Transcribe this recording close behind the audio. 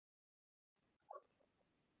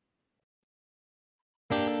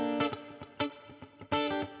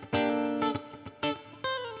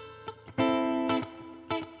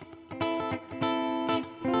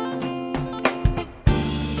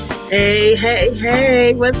Hey, hey,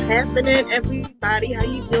 hey, what's happening, everybody? How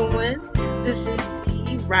you doing? This is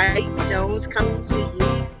B. Wright Jones coming to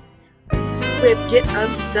you with Get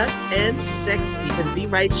Unstuck and Sexy with B.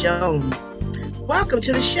 Wright Jones. Welcome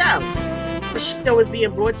to the show. The show is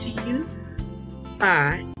being brought to you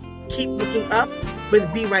by Keep Looking Up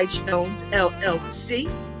with B. Wright Jones, LLC.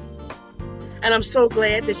 And I'm so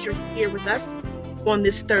glad that you're here with us on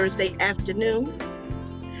this Thursday afternoon.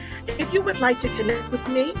 If you would like to connect with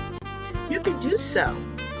me, you can do so.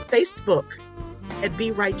 Facebook at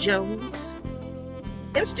B. Wright Jones,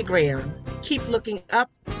 Instagram, Keep Looking Up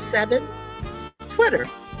 7, Twitter,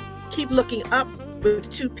 Keep Looking Up with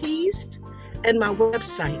 2 P's, and my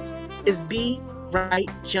website is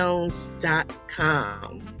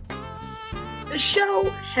bwrightjones.com. The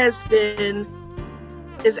show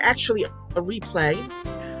is actually a replay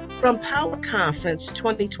from Power Conference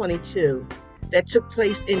 2022 that took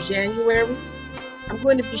place in January. I'm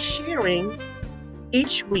going to be sharing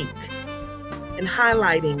each week and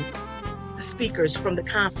highlighting the speakers from the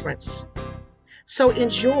conference. So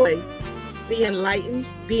enjoy, be enlightened,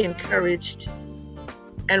 be encouraged,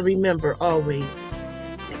 and remember always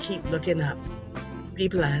to keep looking up. Be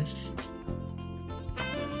blessed.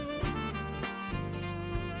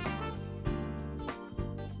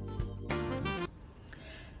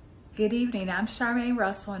 Good evening. I'm Charmaine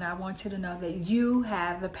Russell, and I want you to know that you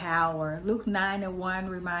have the power. Luke 9:1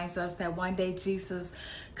 reminds us that one day Jesus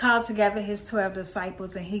called together his 12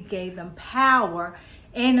 disciples, and he gave them power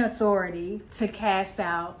and authority to cast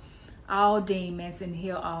out all demons and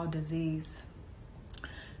heal all disease.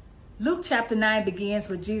 Luke chapter 9 begins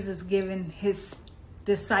with Jesus giving his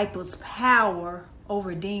disciples power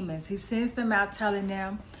over demons. He sends them out telling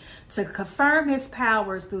them to confirm his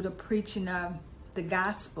powers through the preaching of the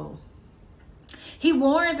gospel. He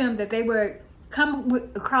warned them that they would come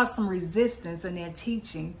across some resistance in their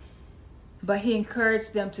teaching, but he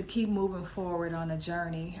encouraged them to keep moving forward on a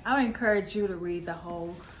journey. I would encourage you to read the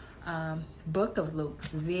whole book of Luke.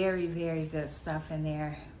 Very, very good stuff in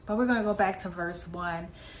there. But we're going to go back to verse 1.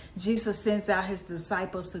 Jesus sends out his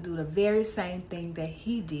disciples to do the very same thing that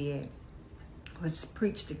he did, which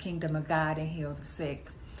preach the kingdom of God and heal the sick.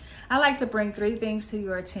 I like to bring 3 things to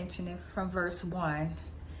your attention from verse 1.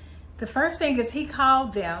 The first thing is he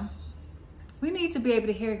called them. We need to be able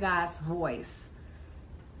to hear God's voice.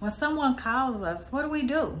 When someone calls us, what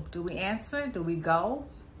do? Do we answer? Do we go?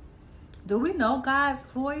 Do we know God's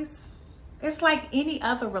voice? It's like any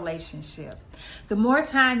other relationship. The more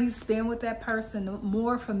time you spend with that person, the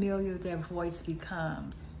more familiar their voice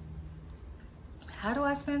becomes. How do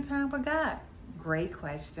I spend time with God? Great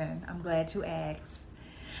question. I'm glad you asked.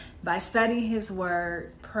 By studying his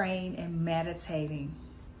word, praying, and meditating.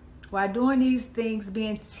 While doing these things, be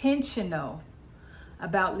intentional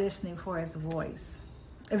about listening for his voice.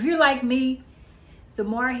 If you're like me, the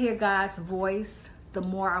more I hear God's voice, the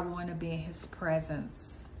more I want to be in his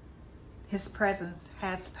presence. His presence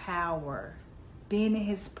has power. Being in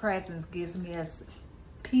his presence gives me a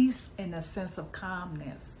peace and a sense of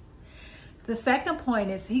calmness. The second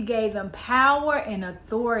point is he gave them power and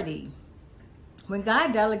authority. When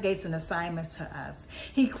God delegates an assignment to us,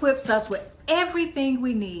 he equips us with everything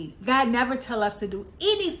we need. God never tells us to do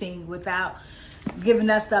anything without giving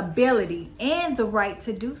us the ability and the right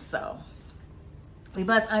to do so. We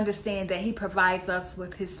must understand that he provides us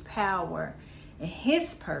with his power and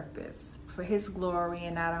his purpose for his glory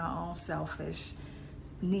and not our own selfish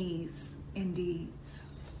needs and deeds.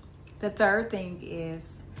 The third thing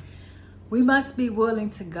is we must be willing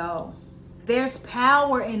to go. There's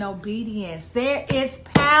power in obedience. There is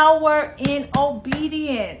power in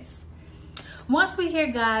obedience. Once we hear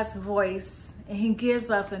God's voice and he gives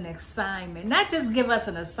us an assignment, not just give us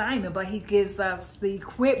an assignment, but he gives us the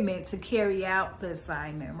equipment to carry out the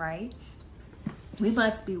assignment, right? We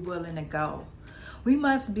must be willing to go. We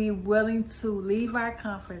must be willing to leave our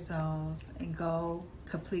comfort zones and go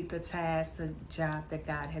complete the task, the job that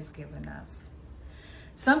God has given us.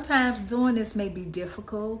 Sometimes doing this may be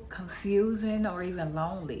difficult, confusing, or even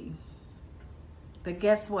lonely. But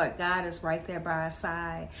guess what? God is right there by our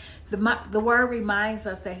side. The word reminds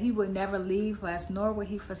us that he would never leave us, nor will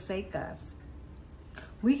he forsake us.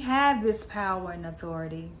 We have this power and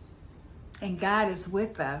authority, and God is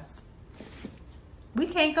with us. We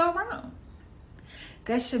can't go wrong.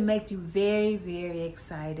 That should make you very, very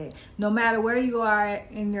excited. No matter where you are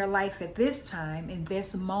in your life at this time, in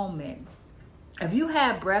this moment, if you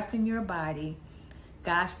have breath in your body,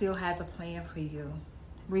 God still has a plan for you.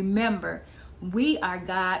 Remember, we are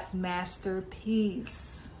God's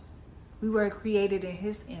masterpiece. We were created in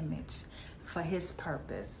his image for his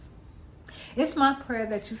purpose. It's my prayer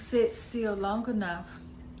that you sit still long enough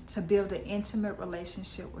to build an intimate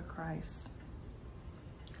relationship with Christ,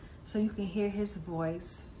 so you can hear his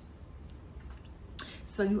voice,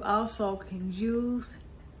 so you also can use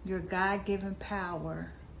your God-given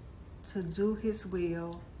power to do his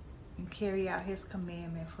will and carry out his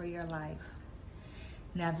commandment for your life.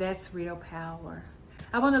 Now that's real power.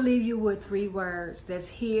 I want to leave you with 3 words. That's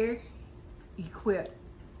hear, equip,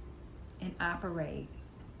 and operate.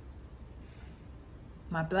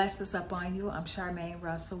 My blessings upon you. I'm Charmaine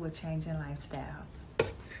Russell with Changing Lifestyles.